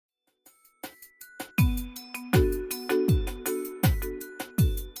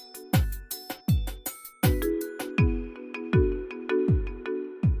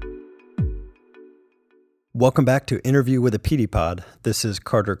Welcome back to Interview with a PD Pod. This is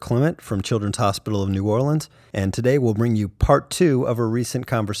Carter Clement from Children's Hospital of New Orleans, and today we'll bring you part 2 of a recent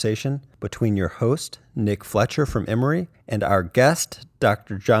conversation between your host, Nick Fletcher from Emory, and our guest,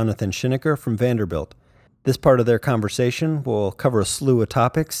 Dr. Jonathan Schinecker from Vanderbilt. This part of their conversation will cover a slew of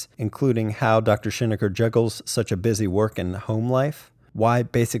topics, including how Dr. Schinecker juggles such a busy work and home life, why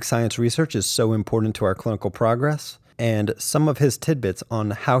basic science research is so important to our clinical progress, and some of his tidbits on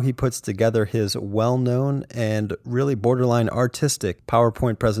how he puts together his well-known and really borderline artistic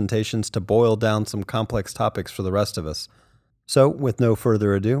PowerPoint presentations to boil down some complex topics for the rest of us. So, with no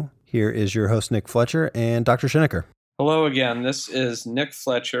further ado, here is your host, Nick Fletcher, and Dr. Schinecker. Hello again. This is Nick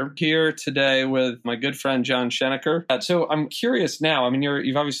Fletcher here today with my good friend John Schinecker. So I'm curious now. I mean,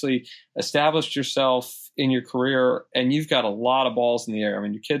 you've obviously established yourself in your career, and you've got a lot of balls in the air. I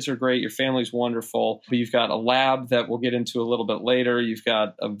mean, your kids are great, your family's wonderful, but you've got a lab that we'll get into a little bit later. You've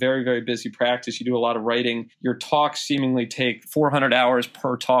got a very, very busy practice. You do a lot of writing. Your talks seemingly take 400 hours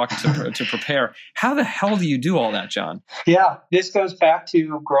per talk to prepare. How the hell do you do all that, John? Yeah, this goes back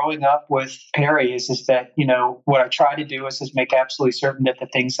to growing up with Perry is that, what I try to do is make absolutely certain that the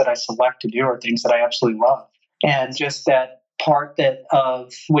things that I select to do are things that I absolutely love. And just that part that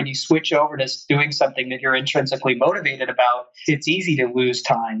of when you switch over to doing something that you're intrinsically motivated about, it's easy to lose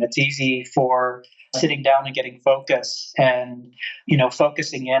time. It's easy for sitting down and getting focus and,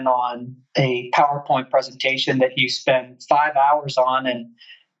 focusing in on a PowerPoint presentation that you spend 5 hours on and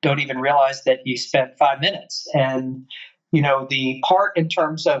don't even realize that you spent 5 minutes. And, the part in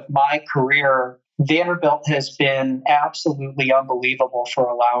terms of my career, Vanderbilt has been absolutely unbelievable for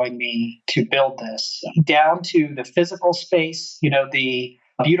allowing me to build this down to the physical space. The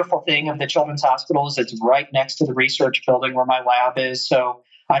beautiful thing of the Children's Hospital is it's right next to the research building where my lab is. So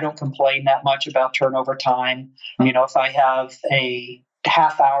I don't complain that much about turnover time. If I have a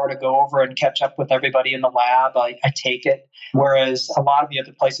half hour to go over and catch up with everybody in the lab, I take it. Whereas a lot of the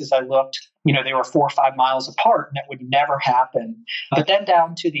other places I looked, they were 4 or 5 miles apart, and that would never happen. But then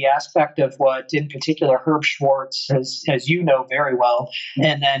down to the aspect of what, in particular, Herb Schwartz, as you know very well,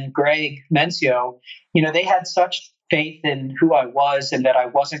 and then Greg Mencio, they had such faith in who I was and that I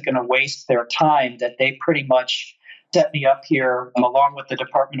wasn't going to waste their time that they pretty much set me up here, along with the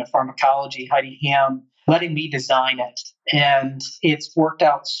Department of Pharmacology, Heidi Ham, letting me design it. And it's worked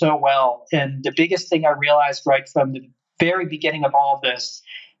out so well. And the biggest thing I realized right from the very beginning of all of this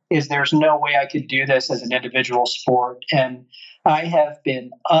is there's no way I could do this as an individual sport. And I have been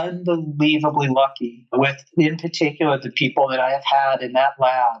unbelievably lucky with, in particular, the people that I have had in that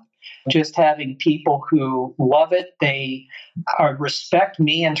lab. Just having people who love it, they respect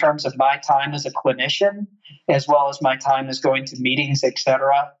me in terms of my time as a clinician, as well as my time as going to meetings,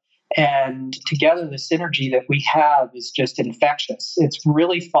 etc. And together, the synergy that we have is just infectious. It's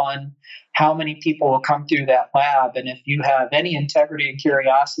really fun how many people will come through that lab. And if you have any integrity and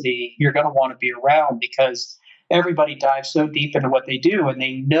curiosity, you're going to want to be around because everybody dives so deep into what they do and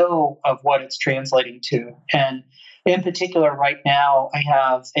they know of what it's translating to. And in particular, right now, I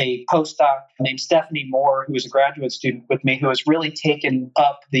have a postdoc named Stephanie Moore, who is a graduate student with me, who has really taken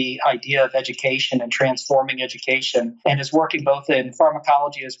up the idea of education and transforming education and is working both in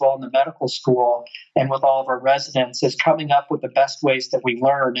pharmacology as well in the medical school and with all of our residents, is coming up with the best ways that we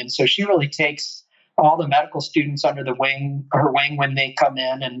learn. And so she really takes all the medical students under her wing when they come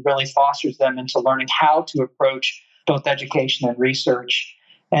in and really fosters them into learning how to approach both education and research.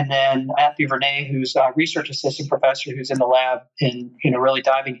 And then Matthew Vernay, who's a research assistant professor who's in the lab and, really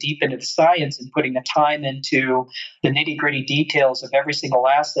diving deep into the science and putting the time into the nitty-gritty details of every single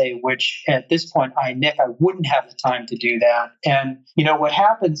assay, which at this point, I wouldn't have the time to do that. And, what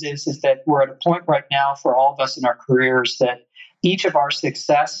happens is that we're at a point right now for all of us in our careers that each of our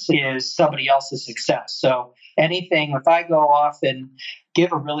success is somebody else's success. So anything, if I go off and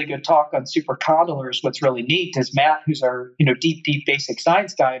give a really good talk on supercondylers, what's really neat is Matt, who's our deep basic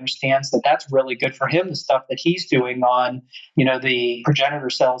science guy, understands that that's really good for him, the stuff that he's doing on the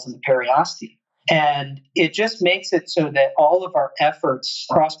progenitor cells in the periosteum. And it just makes it so that all of our efforts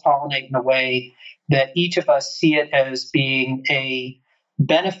cross-pollinate in a way that each of us see it as being a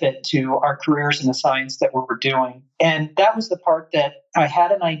benefit to our careers in the science that we're doing. And that was the part that I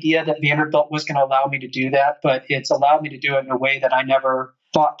had an idea that Vanderbilt was going to allow me to do that, but it's allowed me to do it in a way that I never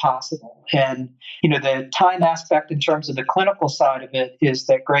thought possible. And, the time aspect in terms of the clinical side of it is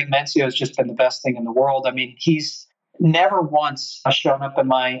that Greg Mencio has just been the best thing in the world. I mean, he's never once shown up in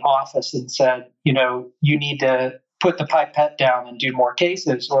my office and said, you need to put the pipette down and do more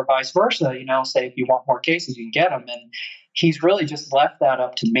cases, or vice versa, say if you want more cases, you can get them. And he's really just left that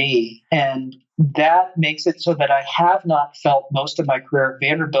up to me. And that makes it so that I have not felt most of my career at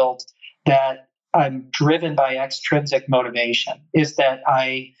Vanderbilt that I'm driven by extrinsic motivation, is that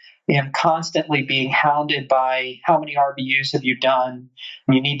I am constantly being hounded by how many RVUs have you done?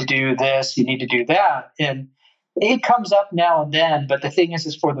 You need to do this, you need to do that. And it comes up now and then, but the thing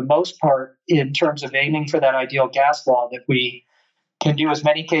is for the most part, in terms of aiming for that ideal gas law, that we can do as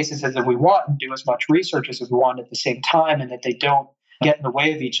many cases as we want and do as much research as we want at the same time, and that they don't get in the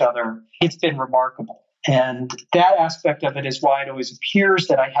way of each other, it's been remarkable. And that aspect of it is why it always appears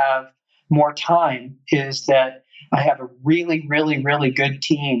that I have more time, is that I have a really, really, really good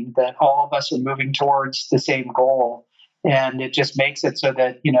team that all of us are moving towards the same goal. And it just makes it so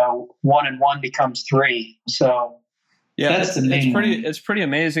that, 1 and 1 becomes 3. So yeah, it's pretty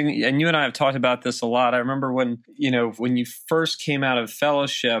amazing. And you and I have talked about this a lot. I remember when you first came out of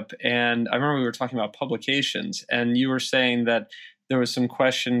fellowship, and I remember we were talking about publications, and you were saying that there was some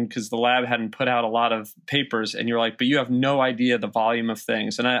question because the lab hadn't put out a lot of papers, and you're like, but you have no idea the volume of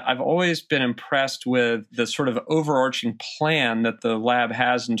things. And I've always been impressed with the sort of overarching plan that the lab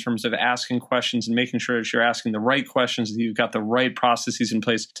has in terms of asking questions and making sure that you're asking the right questions, that you've got the right processes in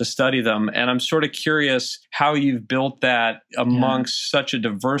place to study them. And I'm sort of curious how you've built that amongst such a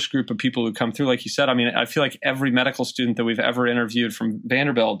diverse group of people who come through. Like you said, I mean, I feel like every medical student that we've ever interviewed from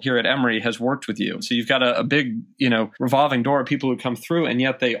Vanderbilt here at Emory has worked with you. So you've got a big, revolving door of people who come through, and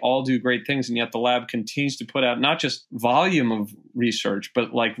yet they all do great things. And yet the lab continues to put out not just volume of research,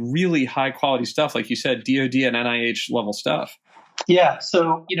 but like really high quality stuff. Like you said, DOD and NIH level stuff. Yeah.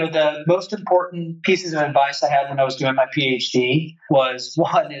 So, the most important pieces of advice I had when I was doing my PhD was,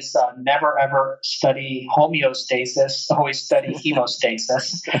 one is never, ever study homeostasis, always study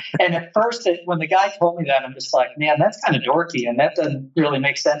hemostasis. And at first, when the guy told me that, I'm just like, man, that's kind of dorky, and that doesn't really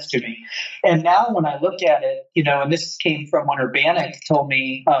make sense to me. And now when I look at it, and this came from when Urbanik told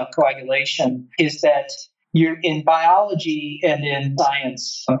me coagulation, is that you're in biology and in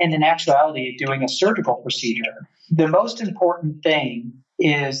science, and in actuality, doing a surgical procedure, the most important thing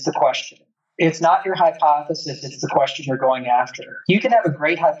is the question. It's not your hypothesis, it's the question you're going after. You can have a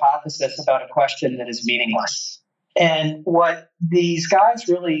great hypothesis about a question that is meaningless. And what these guys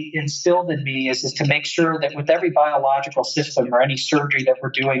really instilled in me is to make sure that with every biological system or any surgery that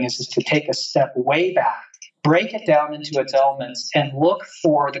we're doing is to take a step way back, break it down into its elements, and look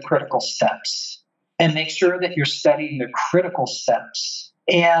for the critical steps. And make sure that you're studying the critical steps.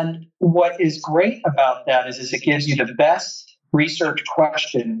 And what is great about that is it gives you the best research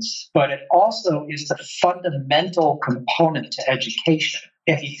questions, but it also is the fundamental component to education.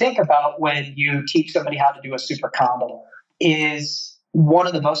 If you think about when you teach somebody how to do a supracondylar, is one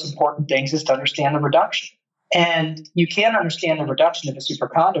of the most important things is to understand the reduction. And you can't understand the reduction of a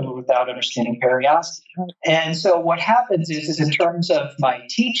supracondylar without understanding periosteum. And so what happens is in terms of my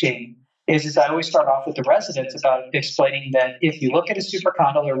teaching, is I always start off with the residents about explaining that if you look at a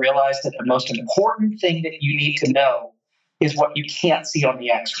supracondylar, realize that the most important thing that you need to know is what you can't see on the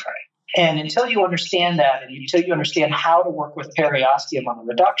x-ray. And until you understand that, and until you understand how to work with periosteum on the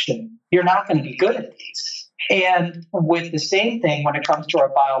reduction, you're not going to be good at these. And with the same thing, when it comes to our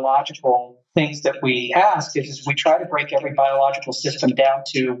biological things that we ask, is we try to break every biological system down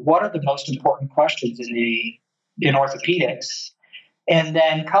to what are the most important questions in orthopedics, and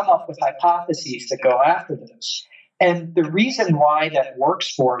then come up with hypotheses that go after those. And the reason why that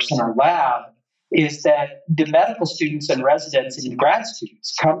works for us in our lab is that the medical students and residents and grad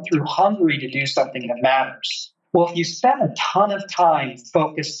students come through hungry to do something that matters. Well, if you spend a ton of time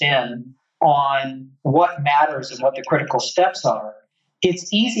focused in on what matters and what the critical steps are,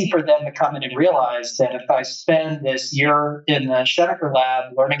 it's easy for them to come in and realize that if I spend this year in the Shenneker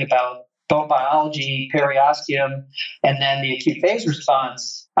lab learning about bone biology, periosteum, and then the acute phase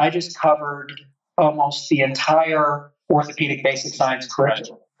response, I just covered almost the entire orthopedic basic science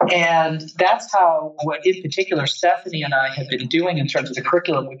curriculum. And that's what in particular Stephanie and I have been doing in terms of the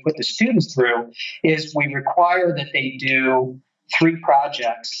curriculum we put the students through, is we require that they do 3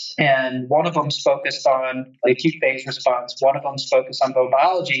 projects, and one of them is focused on the acute phase response, one of them is focused on bone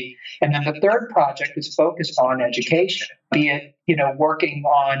biology, and then the third project is focused on education, be it, working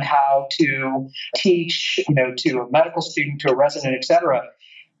on how to teach, to a medical student, to a resident, et cetera.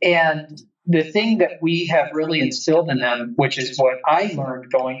 And the thing that we have really instilled in them, which is what I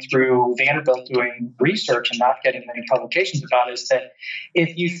learned going through Vanderbilt doing research and not getting many publications about, is that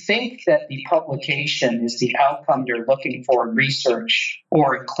if you think that the publication is the outcome you're looking for in research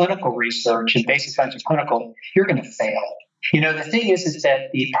or in clinical research, in basic science or clinical, you're going to fail. The thing is that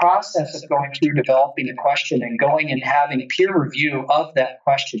the process of going through developing a question and going and having peer review of that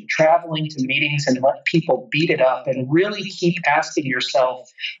question, traveling to meetings and let people beat it up and really keep asking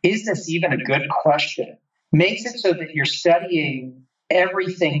yourself, is this even a good question? Makes it so that you're studying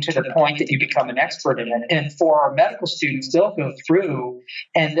everything to the point that you become an expert in it. And for our medical students, they'll go through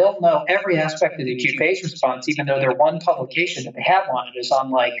and they'll know every aspect of the acute phase response, even though their one publication that they have on it is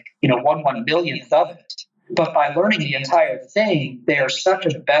on 1/1 millionth of it. But by learning the entire thing, they are such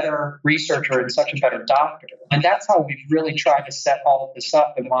a better researcher and such a better doctor. And that's how we've really tried to set all of this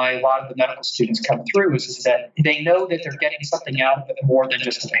up, and why a lot of the medical students come through is that they know that they're getting something out of it more than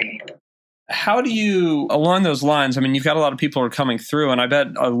just a paper. How do you, along those lines, I mean, you've got a lot of people who are coming through, and I bet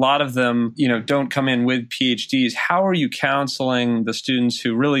a lot of them, don't come in with PhDs. How are you counseling the students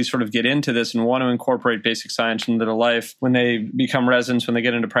who really sort of get into this and want to incorporate basic science into their life when they become residents, when they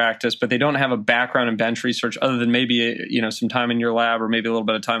get into practice, but they don't have a background in bench research other than maybe, some time in your lab or maybe a little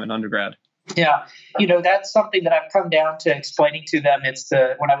bit of time in undergrad? Yeah, that's something that I've come down to explaining to them.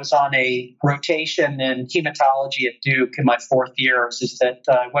 When I was on a rotation in hematology at Duke in my fourth year, is that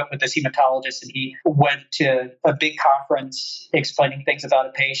I went with this hematologist, and he went to a big conference explaining things about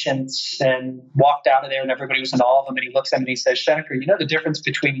a patient and walked out of there, and everybody was in awe of him. And he looks at me and he says, "Sheneker, you know the difference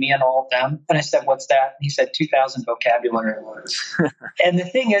between me and all of them?" And I said, "What's that?" And he said, 2,000 vocabulary words. And the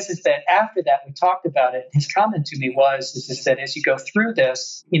thing is that after that, we talked about it. His comment to me was that as you go through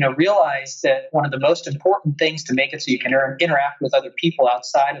this, realize that one of the most important things to make it so you can interact with other people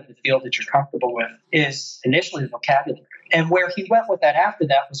outside of the field that you're comfortable with is initially the vocabulary. And where he went with that after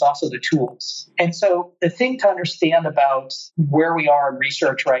that was also the tools. And so the thing to understand about where we are in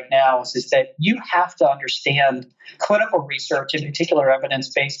research right now is that you have to understand clinical research, in particular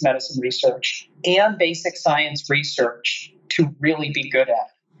evidence-based medicine research, and basic science research to really be good at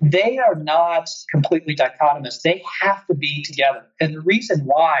it. They are not completely dichotomous. They have to be together. And the reason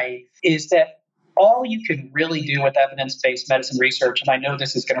why is that all you can really do with evidence-based medicine research, and I know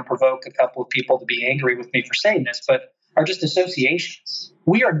this is going to provoke a couple of people to be angry with me for saying this, but are just associations.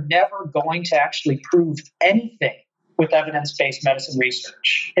 We are never going to actually prove anything with evidence-based medicine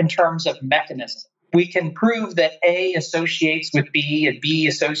research in terms of mechanism. We can prove that A associates with B and B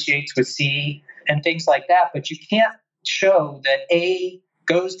associates with C and things like that, but you can't show that A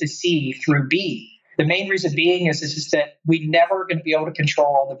goes to C through B. The main reason being is that we never going to be able to control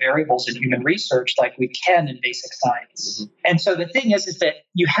all the variables in human research like we can in basic science. Mm-hmm. And so the thing is that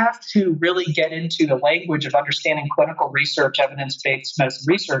you have to really get into the language of understanding clinical research, evidence-based medicine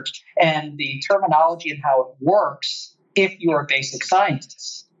research, and the terminology and how it works if you're a basic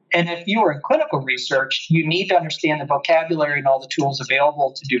scientist. And if you are in clinical research, you need to understand the vocabulary and all the tools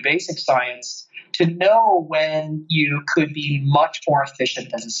available to do basic science to know when you could be much more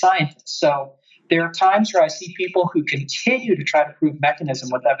efficient as a scientist. So there are times where I see people who continue to try to prove mechanism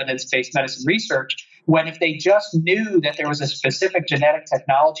with evidence-based medicine research, when if they just knew that there was a specific genetic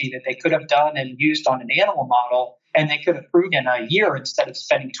technology that they could have done and used on an animal model, and they could have proved in a year instead of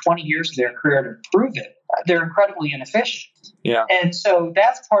spending 20 years of their career to prove it, they're incredibly inefficient. Yeah. And so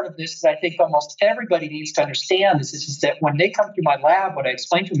that's part of this that I think almost everybody needs to understand is that when they come through my lab, what I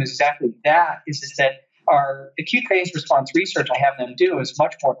explain to them is exactly that, is that our acute phase response research I have them do is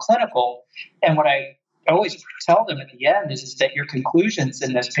much more clinical. And what I always tell them at the end is that your conclusions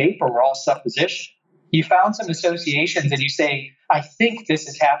in this paper were all supposition. You found some associations and you say, I think this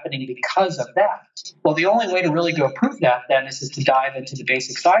is happening because of that. Well, the only way to really go prove that then is to dive into the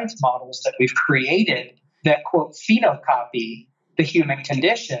basic science models that we've created that, quote, phenocopy the human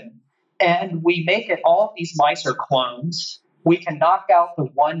condition. And we make it, all of these mice are clones. We can knock out the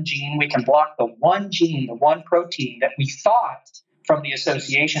one gene, we can block the one gene, the one protein that we thought from the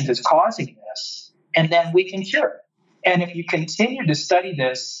associations is causing this, and then we can cure it. And if you continue to study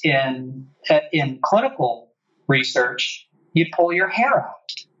this in clinical research, you pull your hair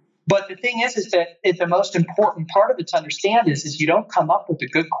out. But the thing is that the most important part of it to understand is you don't come up with a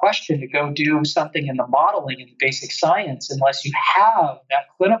good question to go do something in the modeling and the basic science unless you have that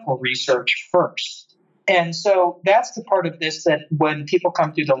clinical research first. And so that's the part of this that when people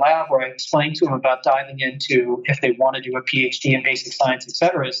come through the lab where I explain to them about diving into if they want to do a PhD in basic science, et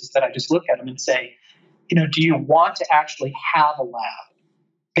cetera, is that I just look at them and say, do you want to actually have a lab?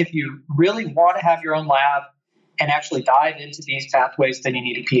 If you really want to have your own lab and actually dive into these pathways, then you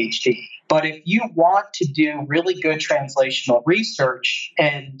need a PhD. But if you want to do really good translational research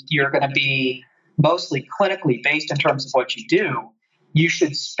and you're going to be mostly clinically based in terms of what you do, you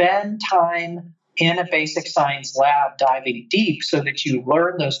should spend time in a basic science lab diving deep so that you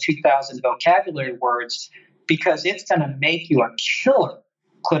learn those 2,000 vocabulary words, because it's going to make you a killer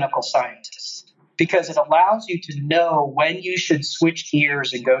clinical scientist, because it allows you to know when you should switch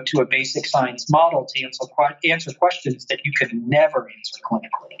gears and go to a basic science model to answer questions that you could never answer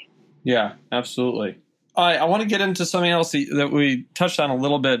clinically. Yeah, absolutely. I want to get into something else that we touched on a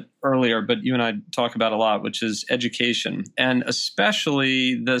little bit earlier, but you and I talk about a lot, which is education, and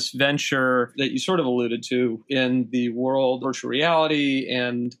especially this venture that you sort of alluded to in the world of virtual reality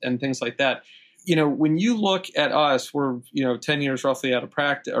and things like that. When you look at us, we're 10 years roughly out of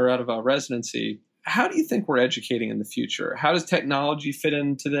practice or out of our residency. How do you think we're educating in the future? How does technology fit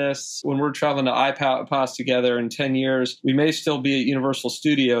into this? When we're traveling to IPOS together in 10 years, we may still be at Universal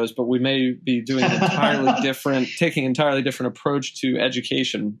Studios, but we may be doing taking entirely different approach to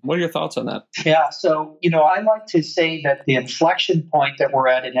education. What are your thoughts on that? Yeah. So, I like to say that the inflection point that we're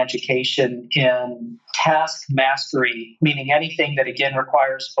at in education in task mastery, meaning anything that again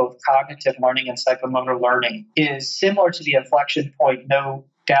requires both cognitive learning and psychomotor learning, is similar to the inflection point, no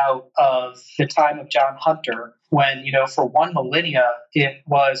doubt, of the time of John Hunter, when, for one millennia, it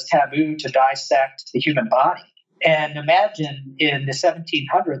was taboo to dissect the human body. And imagine in the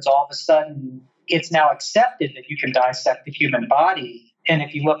 1700s, all of a sudden, it's now accepted that you can dissect the human body. And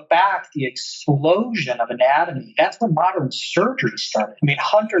if you look back, the explosion of anatomy, that's when modern surgery started. I mean,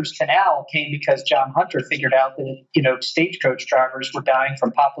 Hunter's Canal came because John Hunter figured out that, stagecoach drivers were dying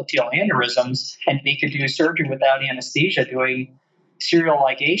from popliteal aneurysms, and he could do surgery without anesthesia, doing serial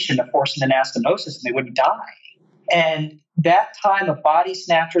ligation to force an anastomosis, and they wouldn't die. And that time of body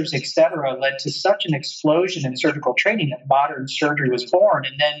snatchers, et cetera, led to such an explosion in surgical training that modern surgery was born.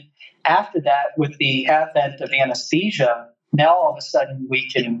 And then after that, with the advent of anesthesia, now all of a sudden we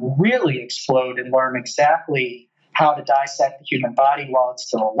can really explode and learn exactly how to dissect the human body while it's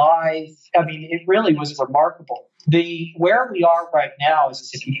still alive. I mean, it really was remarkable. Where we are right now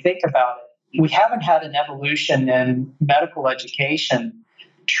is, if you think about it, we haven't had an evolution in medical education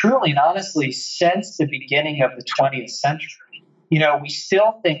truly and honestly since the beginning of the 20th century. We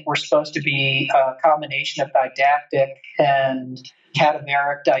still think we're supposed to be a combination of didactic and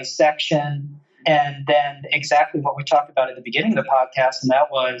cadaveric dissection, and then exactly what we talked about at the beginning of the podcast, and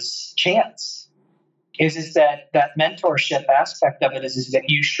that was chance. Is that mentorship aspect of it is that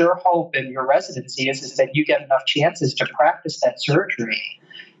you sure hope in your residency is that you get enough chances to practice that surgery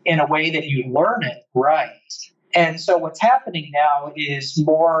in a way that you learn it right. And so what's happening now is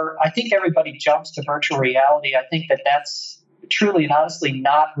more, I think everybody jumps to virtual reality. I think that's truly and honestly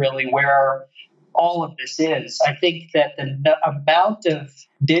not really where all of this is. I think that the amount of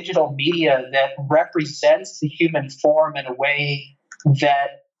digital media that represents the human form in a way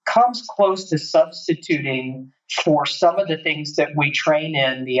that comes close to substituting for some of the things that we train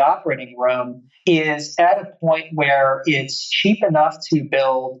in the operating room is at a point where it's cheap enough to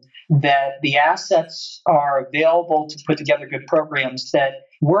build, that the assets are available to put together good programs, that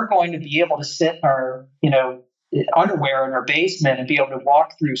we're going to be able to sit in our, underwear in our basement and be able to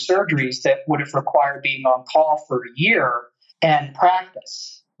walk through surgeries that would have required being on call for a year and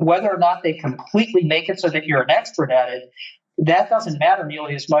practice. Whether or not they completely make it so that you're an expert at it, that doesn't matter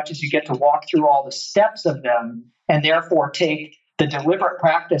nearly as much as you get to walk through all the steps of them and therefore take the deliberate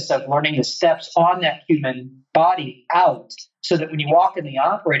practice of learning the steps on that human body out, so that when you walk in the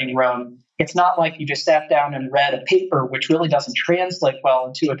operating room, it's not like you just sat down and read a paper, which really doesn't translate well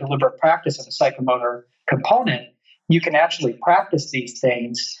into a deliberate practice of a psychomotor component. You can actually practice these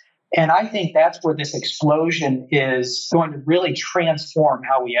things. And I think that's where this explosion is going to really transform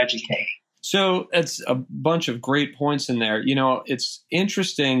how we educate. So it's a bunch of great points in there. It's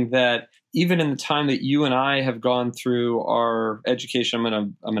interesting that even in the time that you and I have gone through our education,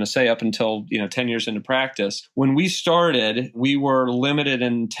 I'm going to say up until 10 years into practice, when we started, we were limited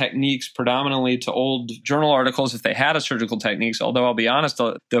in techniques predominantly to old journal articles if they had a surgical techniques. Although I'll be honest,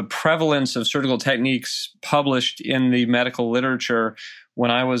 the prevalence of surgical techniques published in the medical literature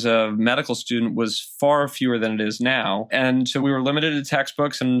when I was a medical student was far fewer than it is now. And so we were limited to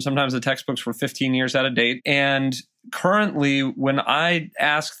textbooks, and sometimes the textbooks were 15 years out of date. And currently, when I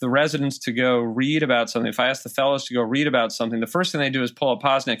ask the residents to go read about something, if I ask the fellows to go read about something, the first thing they do is pull up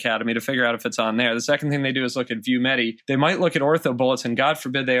Posner Academy to figure out if it's on there. The second thing they do is look at ViewMedi. They might look at Ortho Bullets, and God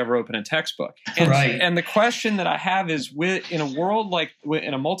forbid they ever open a textbook. And the question that I have is, in a world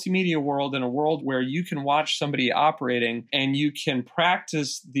in a multimedia world, in a world where you can watch somebody operating and you can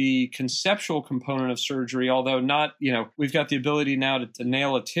practice the conceptual component of surgery, although not, we've got the ability now to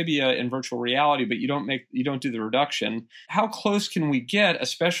nail a tibia in virtual reality, but you don't do the reduction. How close can we get,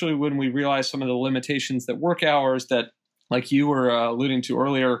 especially when we realize some of the limitations that work hours that, like you were alluding to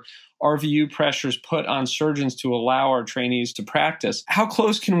earlier, RVU pressures put on surgeons to allow our trainees to practice? How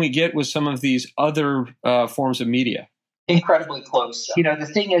close can we get with some of these other forms of media? Incredibly close.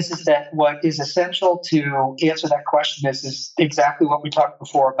 The thing is that what is essential to answer that question is exactly what we talked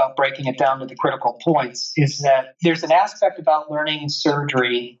before about breaking it down to the critical points, is that there's an aspect about learning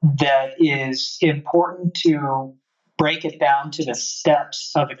surgery that is important to break it down to the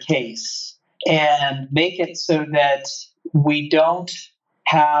steps of a case and make it so that we don't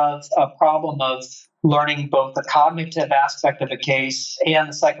have a problem of learning both the cognitive aspect of a case and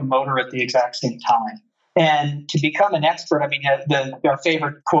the psychomotor at the exact same time. And to become an expert, our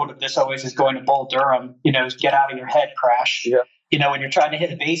favorite quote of this always is going to Bull Durham, get out of your head, Crash. Yeah. When you're trying to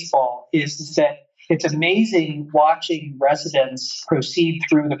hit a baseball, is that it's amazing watching residents proceed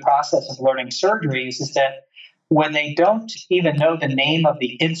through the process of learning surgeries is that when they don't even know the name of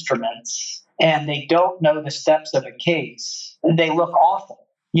the instruments and they don't know the steps of a case, they look awful.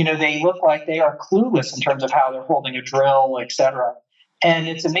 They look like they are clueless in terms of how they're holding a drill, et cetera. And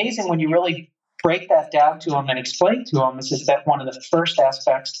it's amazing when you really break that down to them and explain to them is that one of the first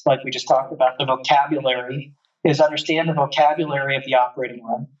aspects, like we just talked about, the vocabulary, is understand the vocabulary of the operating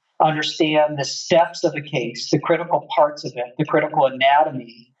room, understand the steps of a case, the critical parts of it, the critical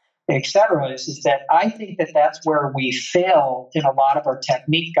anatomy, et cetera. Is that I think that that's where we fail in a lot of our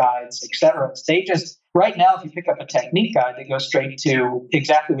technique guides, et cetera. They just, right now, if you pick up a technique guide, they go straight to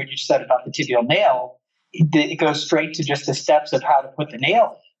exactly what you said about the tibial nail. It goes straight to just the steps of how to put the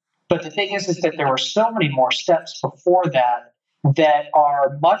nail in. But the thing is that there were so many more steps before that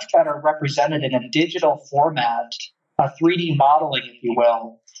are much better represented in a digital format, a 3D modeling, if you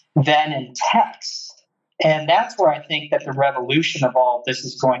will, than in text. And that's where I think that the revolution of all of this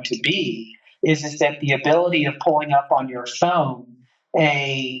is going to be, is that the ability of pulling up on your phone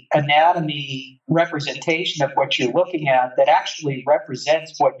a anatomy representation of what you're looking at that actually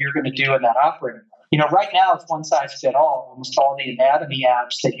represents what you're going to do in that operating room. Right now it's one size fits all. Almost all the anatomy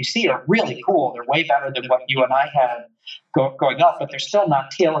apps that you see are really cool. They're way better than what you and I had going up, but they're still not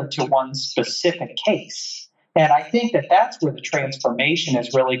tailored to one specific case. And I think that that's where the transformation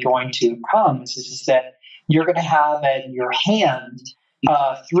is really going to come, is that you're going to have in your hand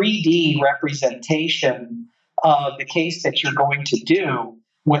a 3D representation of the case that you're going to do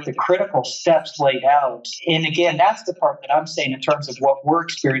with the critical steps laid out. And again, that's the part that I'm saying in terms of what we're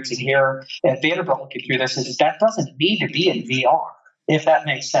experiencing here at Vanderbilt looking through this, is that doesn't need to be in VR, if that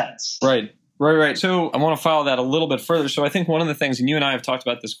makes sense. Right. So I want to follow that a little bit further. So I think one of the things, and you and I have talked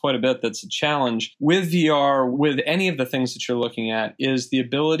about this quite a bit, that's a challenge with VR, with any of the things that you're looking at, is the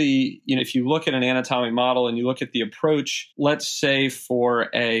ability, if you look at an anatomic model and you look at the approach, let's say for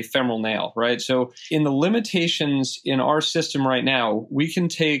a femoral nail, right? So in the limitations in our system right now, we can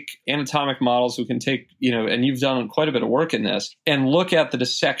take anatomic models, we can take, and you've done quite a bit of work in this, and look at the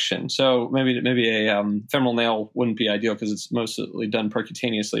dissection. So maybe a femoral nail wouldn't be ideal because it's mostly done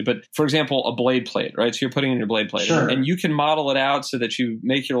percutaneously. But for example, a blade plate, right? So you're putting in your blade plate. Sure. And you can model it out so that you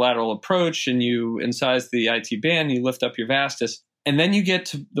make your lateral approach and you incise the IT band, you lift up your vastus, and then you get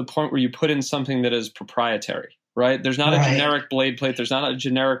to the point where you put in something that is proprietary, right? There's not a generic blade plate. There's not a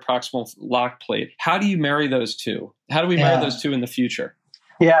generic proximal lock plate. How do you marry those two? How do we marry those two in the future?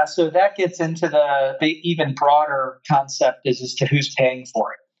 Yeah, so that gets into the even broader concept is to who's paying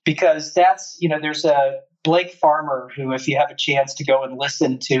for it. Because that's, there's a Blake Farmer, who, if you have a chance to go and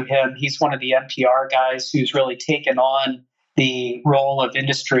listen to him, he's one of the NPR guys who's really taken on the role of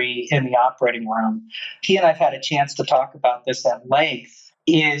industry in the operating room. He and I've had a chance to talk about this at length,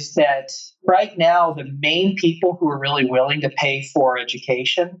 is that right now the main people who are really willing to pay for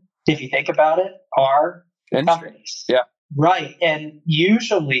education, if you think about it, are companies. Yeah. Right. And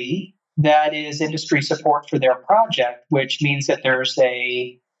usually that is industry support for their project, which means that there's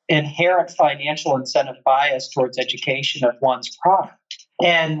a inherent financial incentive bias towards education of one's product.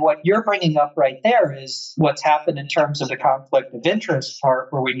 And what you're bringing up right there is what's happened in terms of the conflict of interest part,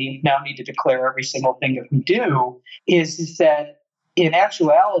 where we now need to declare every single thing that we do, is that in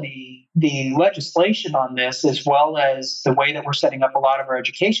actuality, the legislation on this, as well as the way that we're setting up a lot of our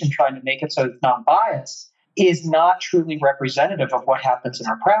education, trying to make it so it's non-biased, is not truly representative of what happens in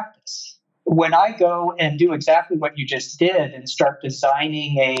our practice. When I go and do exactly what you just did and start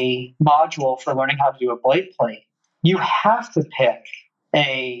designing a module for learning how to do a blade plate, you have to pick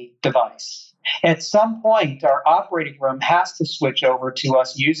a device. At some point, our operating room has to switch over to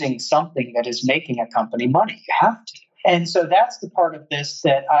us using something that is making a company money. You have to. And so that's the part of this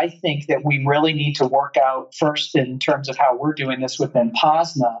that I think that we really need to work out first in terms of how we're doing this within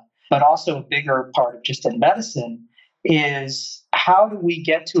POSNA, but also a bigger part of just in medicine, is how do we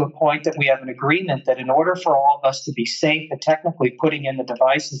get to a point that we have an agreement that in order for all of us to be safe and technically putting in the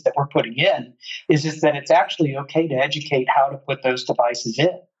devices that we're putting in, is that it's actually okay to educate how to put those devices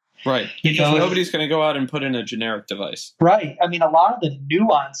in. Right. Because nobody's going to go out and put in a generic device. Right. I mean, a lot of the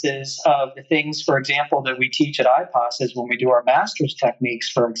nuances of the things, for example, that we teach at IPOS is when we do our master's techniques,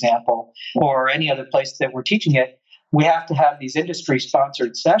 for example, or any other place that we're teaching it, we have to have these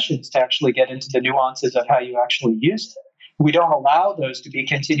industry-sponsored sessions to actually get into the nuances of how you actually use it. We don't allow those to be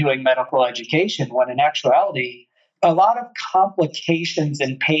continuing medical education when in actuality, a lot of complications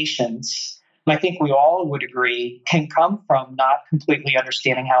in patients, I think we all would agree, can come from not completely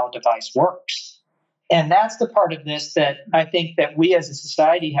understanding how a device works. And that's the part of this that I think that we as a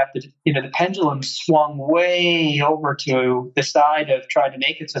society have to, the pendulum swung way over to the side of trying to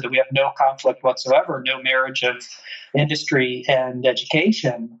make it so that we have no conflict whatsoever, no marriage of industry and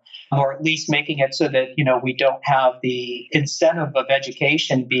education, or at least making it so that, we don't have the incentive of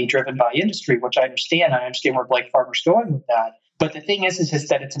education being driven by industry, which I understand. I understand where Blake Farmer's going with that. But the thing is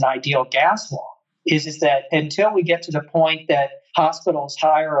that it's an ideal gas law, is that until we get to the point that hospitals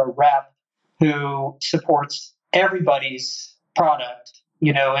hire a rep who supports everybody's product,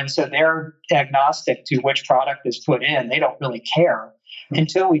 and so they're agnostic to which product is put in, they don't really care,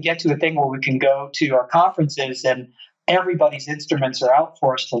 until we get to a thing where we can go to our conferences and everybody's instruments are out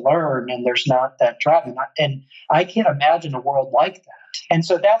for us to learn and there's not that drive. And I can't imagine a world like that. And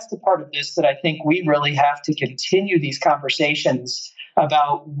so that's the part of this that I think we really have to continue these conversations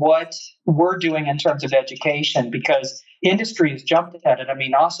about what we're doing in terms of education, because industry has jumped at it. I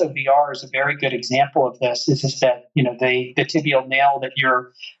mean, also VR is a very good example of this, is that, the tibial nail that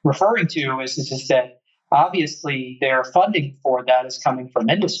you're referring to is that obviously their funding for that is coming from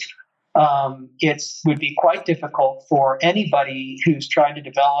industry. It would be quite difficult for anybody who's trying to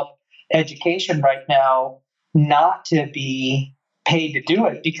develop education right now not to be paid to do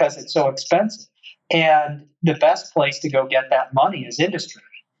it because it's so expensive. And the best place to go get that money is industry.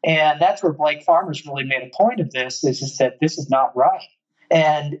 And that's where Blake Farmer's really made a point of this, is that this is not right.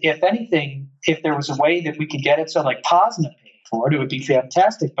 And if anything, if there was a way that we could get it so like POSNA paid for it, it would be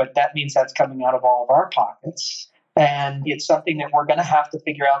fantastic. But that means that's coming out of all of our pockets. And it's something that we're going to have to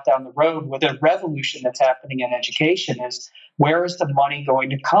figure out down the road with the revolution that's happening in education, is where is the money going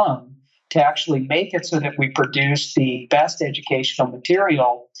to come to actually make it so that we produce the best educational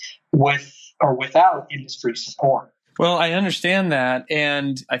material with or without industry support. Well, I understand that.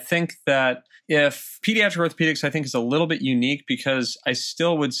 And I think that if pediatric orthopedics, I think, is a little bit unique, because I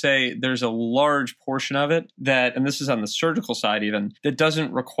still would say there's a large portion of it that, and this is on the surgical side even, that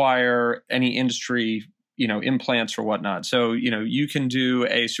doesn't require any industry implants or whatnot. So, you can do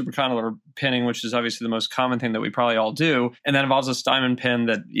a supracondylar pinning, which is obviously the most common thing that we probably all do. And that involves a Steinman pin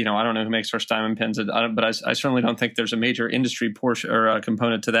that, I don't know who makes our Steinman pins, but I certainly don't think there's a major industry portion or a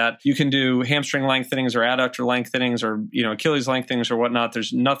component to that. You can do hamstring lengthenings or adductor lengthenings or, Achilles lengthenings or whatnot.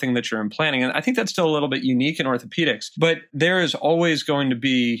 There's nothing that you're implanting. And I think that's still a little bit unique in orthopedics, but there is always going to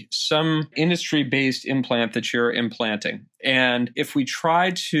be some industry-based implant that you're implanting. And if we try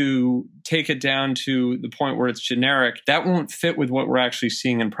to take it down to the point where it's generic, that won't fit with what we're actually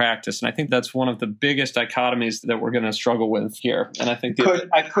seeing in practice. And I think that's one of the biggest dichotomies that we're going to struggle with here. And I think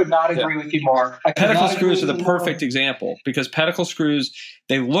I could not agree with you more. Pedicle screws are the perfect example, because pedicle screws,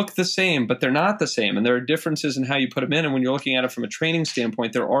 they look the same, but they're not the same. And there are differences in how you put them in. And when you're looking at it from a training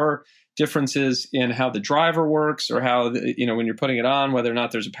standpoint, there are differences in how the driver works, or how, when you're putting it on, whether or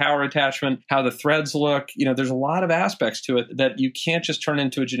not there's a power attachment, how the threads look. There's a lot of aspects to it that you can't just turn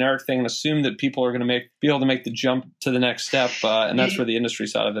into a generic thing and assume that people are going to be able to make the jump to the next step. And that's where the industry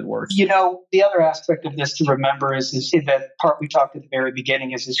side of it works. The other aspect of this to remember is that part we talked at the very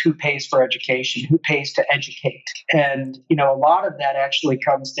beginning is who pays for education, who pays to educate. And, a lot of that actually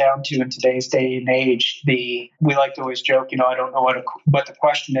comes down to, in today's day and age, we like to always joke, I don't know what the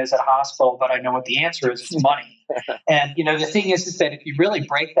question is at a hospital, but I know what the answer is. It's money. And, the thing is that if you really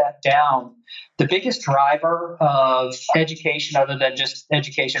break that down, the biggest driver of education, other than just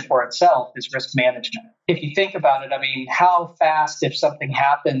education for itself, is risk management. If you think about it, I mean, how fast, if something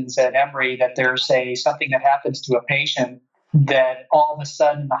happens at Emory, that there's something that happens to a patient, that all of a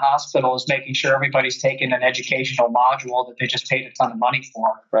sudden the hospital is making sure everybody's taking an educational module that they just paid a ton of money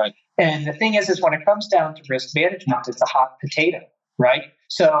for. Right. And the thing is when it comes down to risk management, it's a hot potato, right?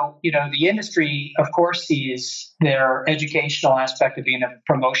 So, the industry, of course, sees their educational aspect of being a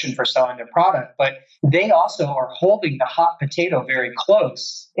promotion for selling their product, but they also are holding the hot potato very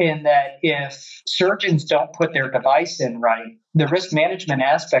close, in that if surgeons don't put their device in right, the risk management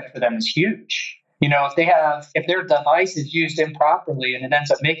aspect for them is huge. If their device is used improperly and it ends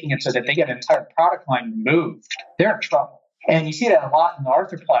up making it so that they get an entire product line removed, they're in trouble. And you see that a lot in the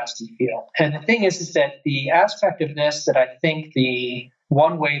arthroplasty field. And the thing is that the aspect of this that I think the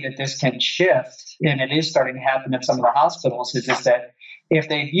one way that this can shift, and it is starting to happen in some of the hospitals, is that If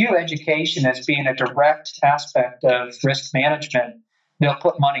they view education as being a direct aspect of risk management, they'll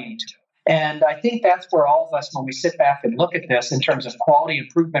put money into it. And I think that's where all of us, when we sit back and look at this in terms of quality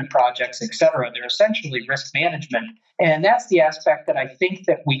improvement projects, et cetera, they're essentially risk management. And that's the aspect that I think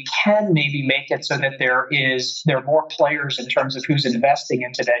that we can maybe make it so that there are more players in terms of who's investing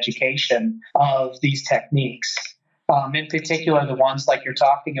into the education of these techniques. In particular, the ones like you're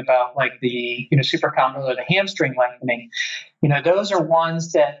talking about, like the supracondylar, the hamstring lengthening. Those are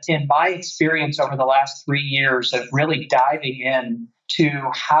ones that, in my experience over the last 3 years of really diving in to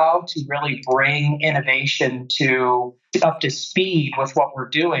how to really bring innovation up to speed with what we're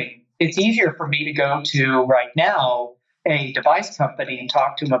doing, it's easier for me to go to right now a device company and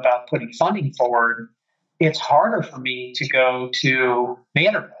talk to them about putting funding forward. It's harder for me to go to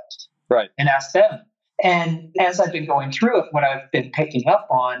Vanderbilt, right, and ask them. And as I've been going through it, what I've been picking up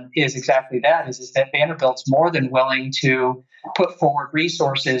on is exactly that, is that Vanderbilt's more than willing to put forward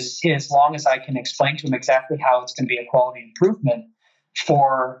resources as long as I can explain to them exactly how it's going to be a quality improvement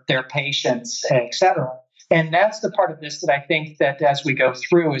for their patients, et cetera. And that's the part of this that I think that as we go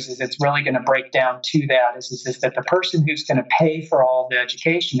through is it's really going to break down to that, is that the person who's going to pay for all the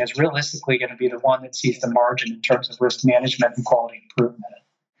education is realistically going to be the one that sees the margin in terms of risk management and quality improvement.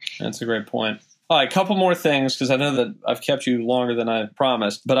 That's a great point. All right, a couple more things, because I know that I've kept you longer than I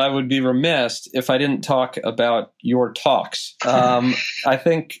promised, but I would be remiss if I didn't talk about your talks. We've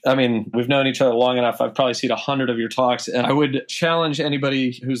known each other long enough. I've probably seen 100 of your talks, and I would challenge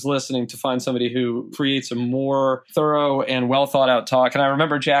anybody who's listening to find somebody who creates a more thorough and well thought out talk. And I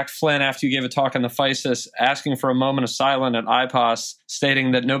remember Jack Flynn, after you gave a talk on the physis, asking for a moment of silence at IPOS,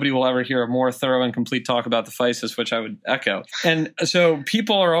 stating that nobody will ever hear a more thorough and complete talk about the physis, which I would echo. And so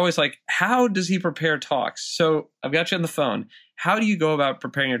people are always like, how does he prepare talks? So I've got you on the phone. How do you go about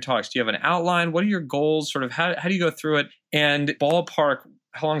preparing your talks? Do you have an outline? What are your goals? Sort of how do you go through it? And ballpark,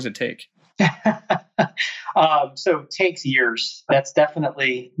 how long does it take? So it takes years. That's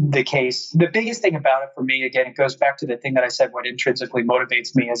definitely the case. The biggest thing about it for me, again, it goes back to the thing that I said, what intrinsically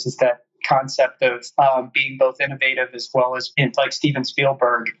motivates me is that concept of being both innovative as well as, like Steven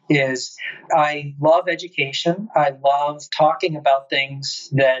Spielberg, is I love education. I love talking about things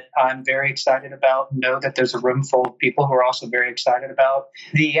that I'm very excited about, know that there's a room full of people who are also very excited about.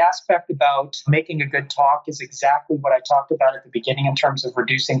 The aspect about making a good talk is exactly what I talked about at the beginning in terms of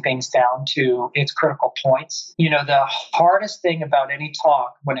reducing things down to its critical points. The hardest thing about any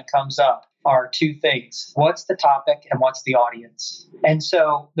talk when it comes up are two things. What's the topic and what's the audience? And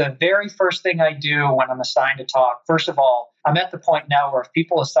so the very first thing I do when I'm assigned a talk, first of all, I'm at the point now where if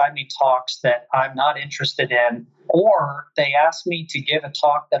people assign me talks that I'm not interested in, or they ask me to give a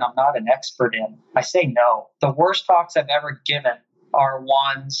talk that I'm not an expert in, I say no. The worst talks I've ever given are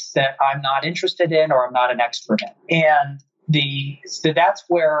ones that I'm not interested in or I'm not an expert in. And so that's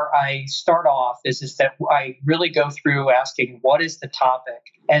where I start off is that I really go through asking what is the topic,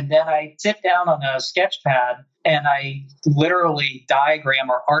 and then I sit down on a sketch pad and I literally diagram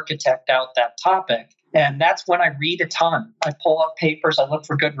or architect out that topic. And that's when I read a ton. I pull up papers, I look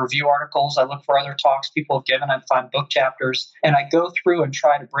for good review articles, I look for other talks people have given, I find book chapters, and I go through and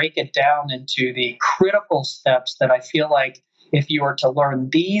try to break it down into the critical steps that I feel like if you were to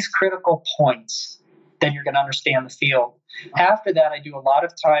learn these critical points, then you're going to understand the field. After that, I do a lot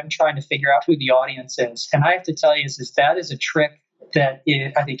of time trying to figure out who the audience is. And I have to tell you, that is a trick that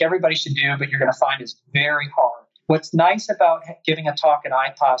I think everybody should do, but you're going to find is very hard. What's nice about giving a talk at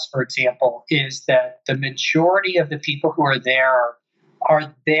IPOS, for example, is that the majority of the people who are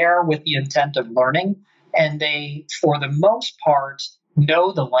there with the intent of learning, and they, for the most part,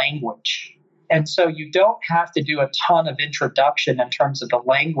 know the language. And so you don't have to do a ton of introduction in terms of the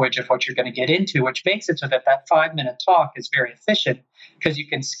language of what you're going to get into, which makes it so that 5-minute talk is very efficient because you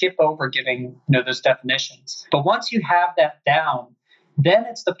can skip over giving those definitions. But once you have that down, then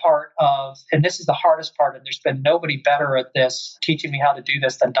it's the part of, and this is the hardest part, and there's been nobody better at this, teaching me how to do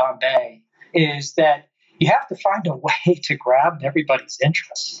this than Don Bay, is that you have to find a way to grab everybody's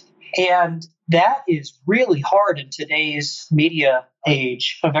interest. And that is really hard in today's media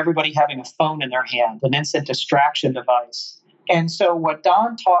age of everybody having a phone in their hand, an instant distraction device. And so what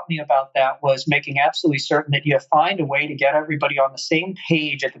Don taught me about that was making absolutely certain that you find a way to get everybody on the same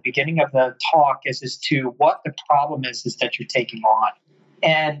page at the beginning of the talk as to what the problem is that you're taking on.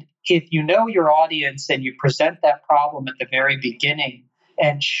 And if you know your audience and you present that problem at the very beginning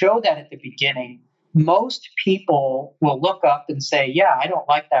and show that at the beginning, most people will look up and say, yeah, I don't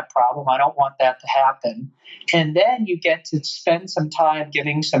like that problem. I don't want that to happen. And then you get to spend some time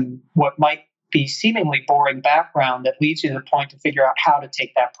giving some what might be seemingly boring background that leads you to the point to figure out how to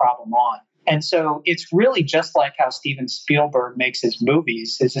take that problem on. And so it's really just like how Steven Spielberg makes his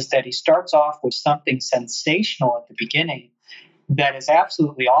movies, is just that he starts off with something sensational at the beginning that is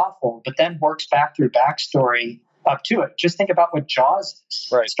absolutely awful, but then works back through backstory up to it. Just think about what Jaws is.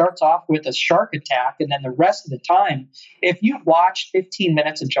 Right. It starts off with a shark attack, and then the rest of the time, if you watch 15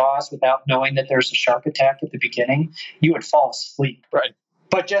 minutes of Jaws without knowing that there's a shark attack at the beginning, you would fall asleep. Right.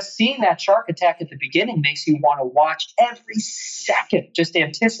 But just seeing that shark attack at the beginning makes you want to watch every second, just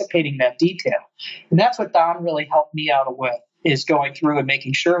anticipating that detail. And that's what Don really helped me out with, is going through and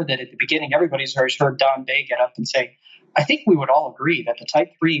making sure that at the beginning, everybody's always heard Don Day get up and say, I think we would all agree that the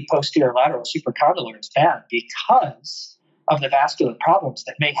type 3 posterior lateral supracondylar is bad because of the vascular problems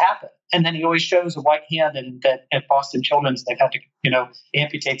that may happen. And then he always shows a white hand, and that at Boston Children's, they've had to,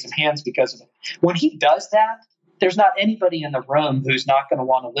 amputate some hands because of it. When he does that, there's not anybody in the room who's not going to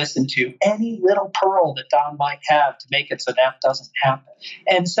want to listen to any little pearl that Don might have to make it so that doesn't happen.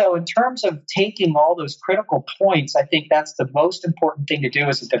 And so in terms of taking all those critical points, I think that's the most important thing to do,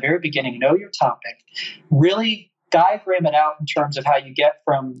 is at the very beginning, know your topic, really diagram it out in terms of how you get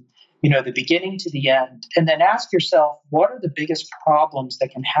from the beginning to the end, and then ask yourself, what are the biggest problems that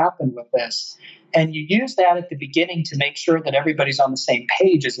can happen with this? And you use that at the beginning to make sure that everybody's on the same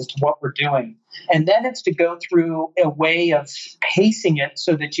page as to what we're doing. And then it's to go through a way of pacing it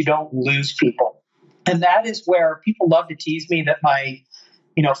so that you don't lose people. And that is where people love to tease me that my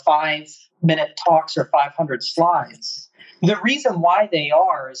 5-minute talks are 500 slides. The reason why they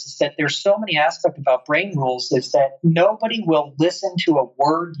are is that there's so many aspects about brain rules, is that nobody will listen to a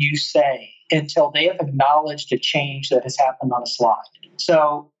word you say until they have acknowledged a change that has happened on a slide.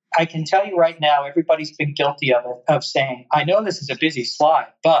 So I can tell you right now, everybody's been guilty of it, of saying, I know this is a busy slide,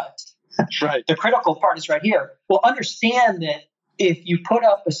 but right. The critical part is right here. Well, understand that if you put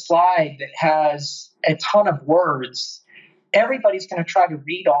up a slide that has a ton of words, everybody's going to try to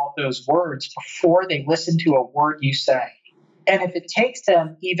read all of those words before they listen to a word you say. And if it takes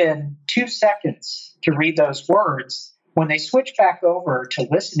them even 2 seconds to read those words, when they switch back over to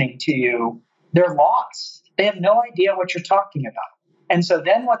listening to you, they're lost. They have no idea what you're talking about. And so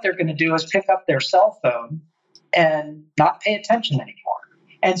then what they're going to do is pick up their cell phone and not pay attention anymore.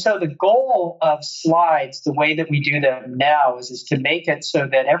 And so the goal of slides, the way that we do them now, is to make it so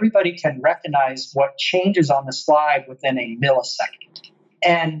that everybody can recognize what changes on the slide within a millisecond.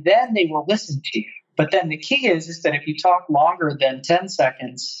 And then they will listen to you. But then the key is that if you talk longer than 10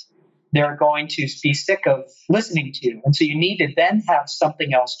 seconds, they're going to be sick of listening to you. And so you need to then have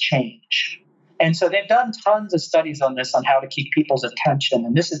something else change. And so they've done tons of studies on this, on how to keep people's attention.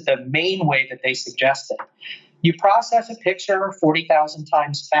 And this is the main way that they suggest it. You process a picture 40,000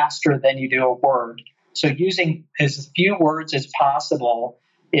 times faster than you do a word. So using as few words as possible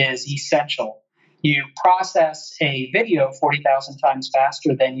is essential. You process a video 40,000 times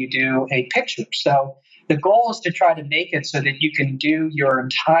faster than you do a picture. So the goal is to try to make it so that you can do your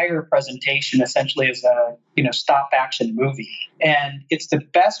entire presentation essentially as a stop action movie. And it's the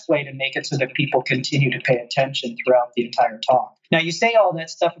best way to make it so that people continue to pay attention throughout the entire talk. Now, you say all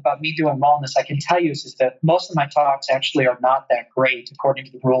that stuff about me doing wellness. I can tell you is that most of my talks actually are not that great according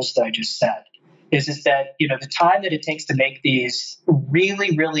to the rules that I just said. Is that, the time that it takes to make these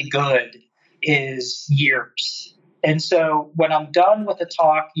really, really good is years. And so when I'm done with the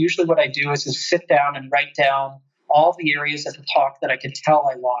talk, usually what I do is sit down and write down all the areas of the talk that I could tell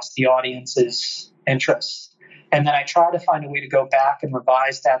I lost the audience's interest. And then I try to find a way to go back and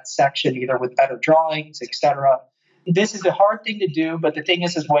revise that section, either with better drawings, etc. This is a hard thing to do, but the thing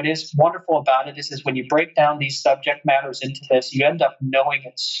is what is wonderful about it is when you break down these subject matters into this, you end up knowing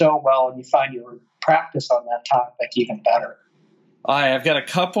it so well, and you find your practice on that topic even better. I've got a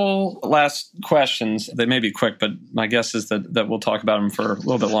couple last questions. They may be quick, but my guess is that we'll talk about them for a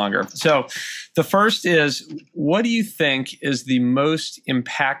little bit longer. So the first is, what do you think is the most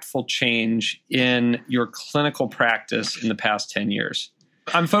impactful change in your clinical practice in the past 10 years?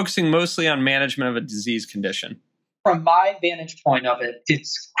 I'm focusing mostly on management of a disease condition. From my vantage point of it,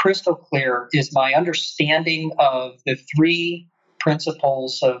 it's crystal clear, is my understanding of the 3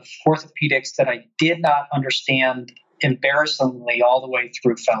 principles of orthopedics that I did not understand embarrassingly all the way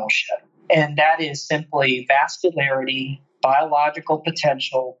through fellowship. And that is simply vascularity, biological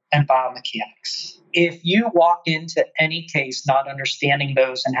potential, and biomechanics. If you walk into any case not understanding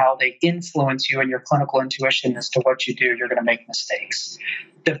those and how they influence you and your clinical intuition as to what you do, you're going to make mistakes.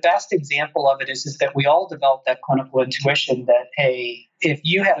 The best example of it is that we all develop that clinical intuition that, hey, if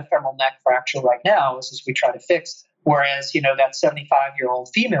you had a femoral neck fracture right now, we try to fix it. Whereas, that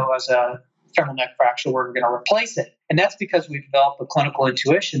 75-year-old female has a femoral neck fracture, we're going to replace it. And that's because we've developed a clinical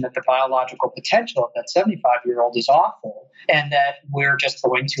intuition that the biological potential of that 75-year-old is awful, and that we're just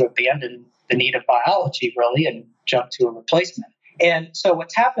going to abandon the need of biology, really, and jump to a replacement. And so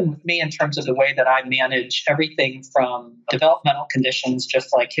what's happened with me in terms of the way that I manage everything from developmental conditions,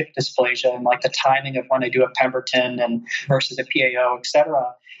 just like hip dysplasia and like the timing of when I do a Pemberton and versus a PAO, et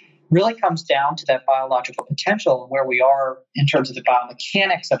cetera, really comes down to that biological potential and where we are in terms of the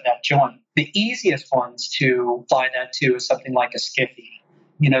biomechanics of that joint. The easiest ones to apply that to is something like a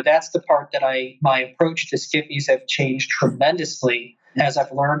SCFE. That's the part that my approach to SCFEs have changed tremendously as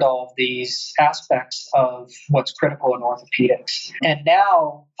I've learned all of these aspects of what's critical in orthopedics. And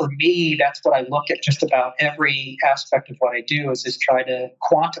now, for me, that's what I look at just about every aspect of what I do is try to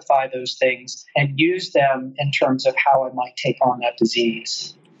quantify those things and use them in terms of how I might take on that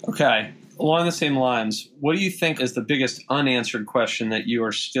disease. Okay. Along the same lines, what do you think is the biggest unanswered question that you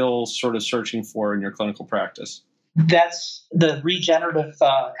are still sort of searching for in your clinical practice? That's the regenerative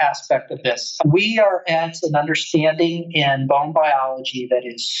aspect of this. We are at an understanding in bone biology that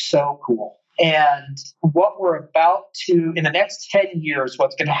is so cool. And what we're about to, in the next 10 years,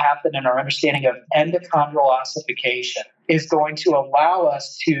 what's going to happen in our understanding of endochondral ossification is going to allow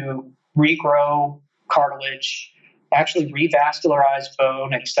us to regrow cartilage, actually revascularize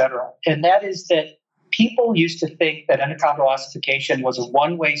bone, et cetera. And that is that people used to think that endochondral ossification was a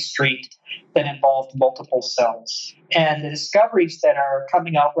one-way street that involved multiple cells. And the discoveries that are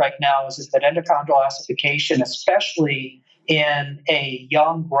coming out right now is that endochondral ossification, especially in a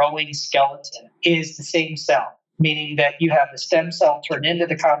young growing skeleton, is the same cell, meaning that you have the stem cell turn into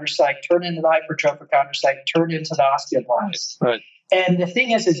the chondrocyte, turn into the hypertrophic chondrocyte, turn into the osteoblast. Right. And the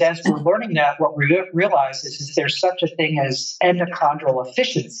thing is as we're learning that, what we realize is there's such a thing as endochondral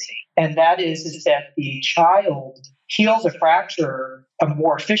efficiency. And that is that the child heals a fracture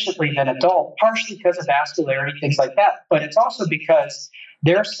more efficiently than adult, partially because of vascularity, things like that. But it's also because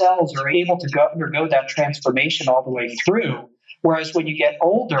their cells are able to undergo that transformation all the way through. Whereas when you get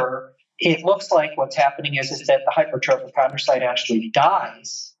older, it looks like what's happening is that the hypertrophic chondrocyte actually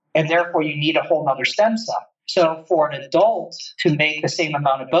dies, and therefore you need a whole other stem cell. So for an adult to make the same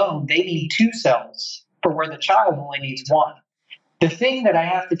amount of bone, they need 2 cells, for where the child only needs 1. The thing that I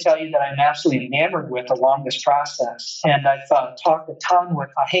have to tell you that I'm absolutely enamored with along this process, and I've talked a ton with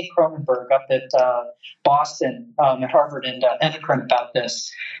Hank Cronenberg up at Boston, at Harvard and Endocrine about this,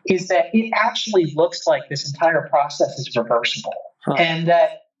 is that it actually looks like this entire process is reversible. Huh. And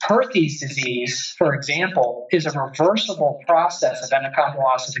that Perthes disease, for example, is a reversible process of endochondral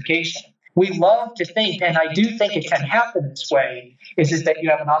ossification. We love to think, and I do think it can happen this way, is that you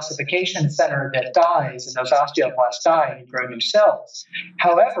have an ossification center that dies and those osteoblasts die and you grow new cells.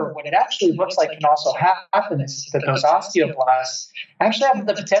 However, what it actually looks like can also happen is that those osteoblasts actually have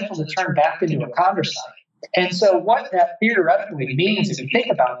the potential to turn back into a chondrocyte. And so what that theoretically means, if you think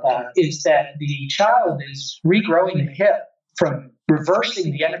about that, is that the child is regrowing the hip from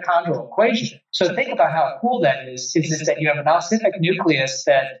reversing the endochondral equation. So think about how cool that is that you have an ossific nucleus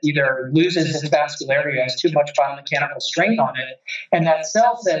that either loses its vascularity or has too much biomechanical strain on it, and that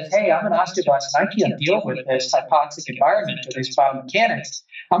cell says, hey, I'm an osteoblast and I can't deal with this hypoxic environment or these biomechanics.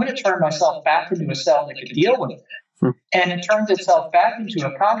 I'm going to turn myself back into a cell that can deal with it. And it turns itself back into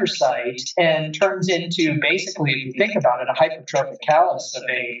a chondrocyte and turns into, basically, if you think about it, a hypertrophic callus of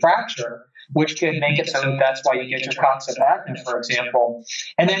a fracture, which could make it so that's why you get your coxa magna, for example,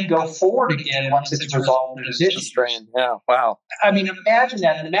 and then go forward again once it's resolved those issues. Yeah, wow. I mean, imagine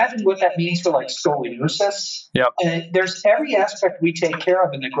that, and imagine what that means for like scoliosis. Yep. And there's every aspect we take care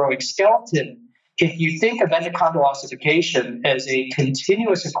of in the growing skeleton. If you think of endochondral ossification as a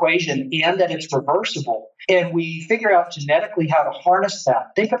continuous equation and that it's reversible, and we figure out genetically how to harness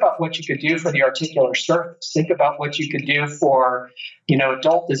that, think about what you could do for the articular surface. Think about what you could do for,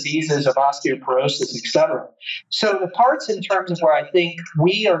 adult diseases of osteoporosis, et cetera. So the parts in terms of where I think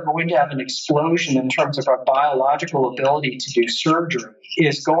we are going to have an explosion in terms of our biological ability to do surgery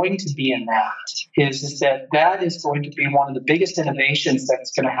is going to be in that, is that is going to be one of the biggest innovations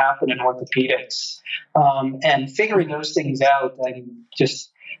that's going to happen in orthopedics. And figuring those things out,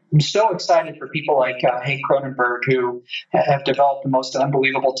 I'm so excited for people like Hank Cronenberg, who have developed the most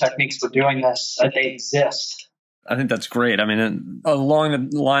unbelievable techniques for doing this. They exist. I think that's great. I mean, along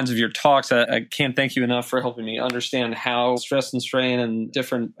the lines of your talks, I can't thank you enough for helping me understand how stress and strain and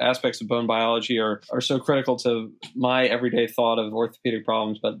different aspects of bone biology are so critical to my everyday thought of orthopedic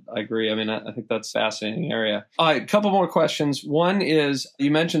problems. But I agree. I mean, I think that's a fascinating area. All right, a couple more questions. One is,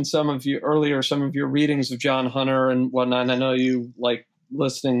 you mentioned some of your readings of John Hunter and whatnot, and I know you like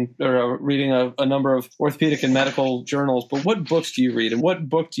listening or reading a number of orthopedic and medical journals, but what books do you read, and what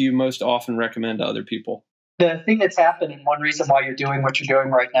book do you most often recommend to other people? The thing that's happened, and one reason why you're doing what you're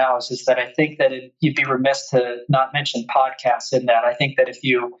doing right now is that I think that you'd be remiss to not mention podcasts in that. I think that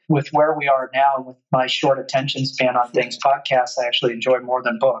with where we are now, with my short attention span on things, podcasts I actually enjoy more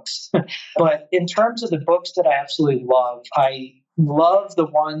than books. But in terms of the books that I absolutely love, I love the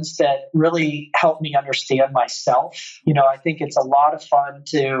ones that really help me understand myself. I think it's a lot of fun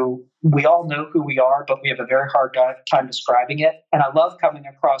we all know who we are, but we have a very hard time describing it. And I love coming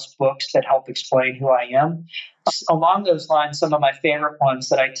across books that help explain who I am. Along those lines, some of my favorite ones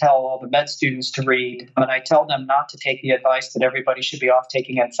that I tell all the med students to read, and I tell them not to take the advice that everybody should be off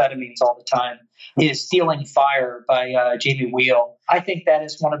taking amphetamines all the time, is Stealing Fire by Jamie Wheal. I think that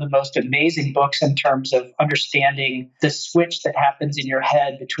is one of the most amazing books in terms of understanding the switch that happens in your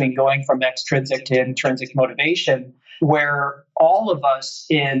head between going from extrinsic to intrinsic motivation, where all of us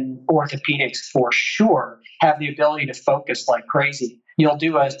in orthopedics for sure have the ability to focus like crazy. You'll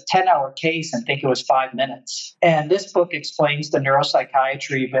do a 10-hour case and think it was 5 minutes. And this book explains the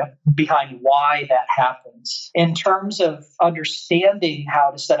neuropsychiatry behind why that happens. In terms of understanding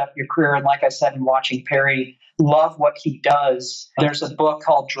how to set up your career, and like I said, in watching Perry love what he does, there's a book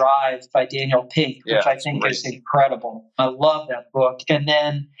called Drive by Daniel Pink, which I think is incredible. I love that book. And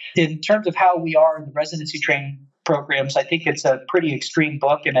then in terms of how we are in the residency training programs, I think it's a pretty extreme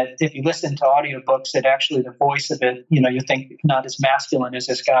book. And if you listen to audiobooks, it actually, the voice of it, you think not as masculine as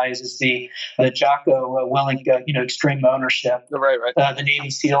this guy is the Jocko Willink, Extreme Ownership, right. The Navy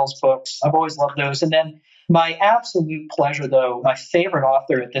SEALs books. I've always loved those. And then my absolute pleasure, though, my favorite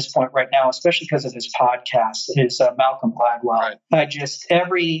author at this point right now, especially because of his podcast, is Malcolm Gladwell. Right.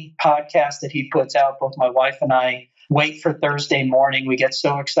 Every podcast that he puts out, both my wife and I wait for Thursday morning. We get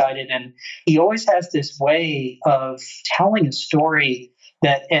so excited. And he always has this way of telling a story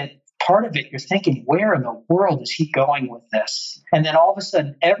that at part of it, you're thinking, where in the world is he going with this? And then all of a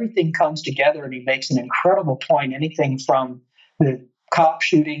sudden, everything comes together and he makes an incredible point, anything from the cop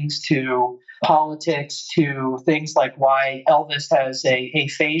shootings to politics to things like why Elvis has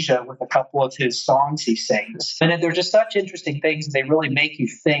aphasia with a couple of his songs he sings. And they're just such interesting things. They really make you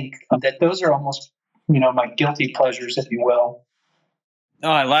think that those are almost my guilty pleasures, if you will. All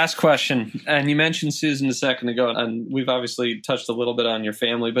right, last question. And you mentioned Susan a second ago, and we've obviously touched a little bit on your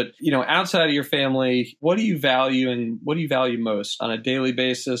family, but outside of your family, what do you value and what do you value most on a daily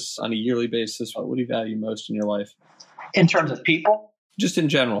basis, on a yearly basis? What do you value most in your life? In terms of people? Just in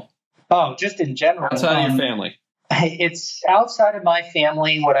general. Oh, just in general. Outside of your family. It's outside of my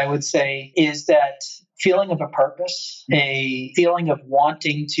family. What I would say is that feeling of a purpose, a feeling of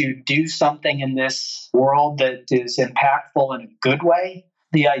wanting to do something in this world that is impactful in a good way.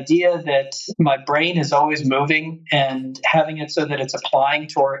 The idea that my brain is always moving and having it so that it's applying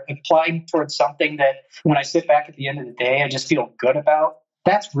towards something that when I sit back at the end of the day, I just feel good about.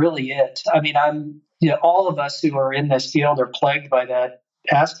 That's really it. I mean, all of us who are in this field are plagued by that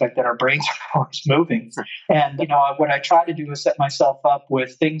aspect that our brains are always moving. And, what I try to do is set myself up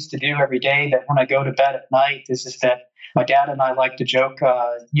with things to do every day that when I go to bed at night is that my dad and I like to joke,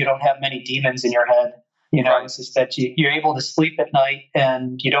 you don't have many demons in your head. Right. It's just that you're able to sleep at night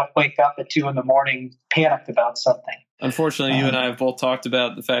and you don't wake up at 2 a.m. panicked about something. Unfortunately, you and I have both talked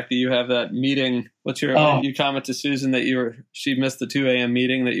about the fact that you have that meeting. You comment to Susan that she missed the 2 a.m.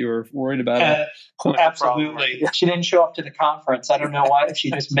 meeting that you were worried about? Absolutely. She didn't show up to the conference. I don't know why, if she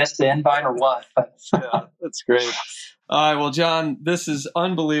just missed the invite or what. But. Yeah, that's great. All right. Well, John, this is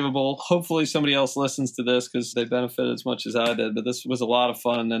unbelievable. Hopefully somebody else listens to this because they benefit as much as I did. But this was a lot of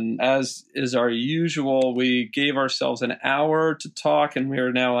fun. And as is our usual, we gave ourselves an hour to talk, and we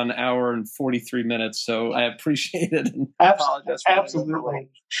are now on an hour and 43 minutes. So I appreciate it. And absolutely.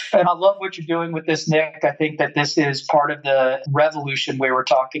 And I love what you're doing with this, Nick. I think that this is part of the revolution we were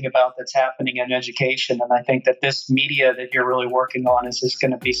talking about that's happening in education. And I think that this media that you're really working on is just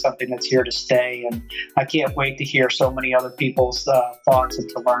going to be something that's here to stay. And I can't wait to hear so many other people's thoughts and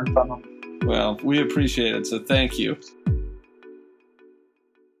to learn from them. Well, we appreciate it. So thank you.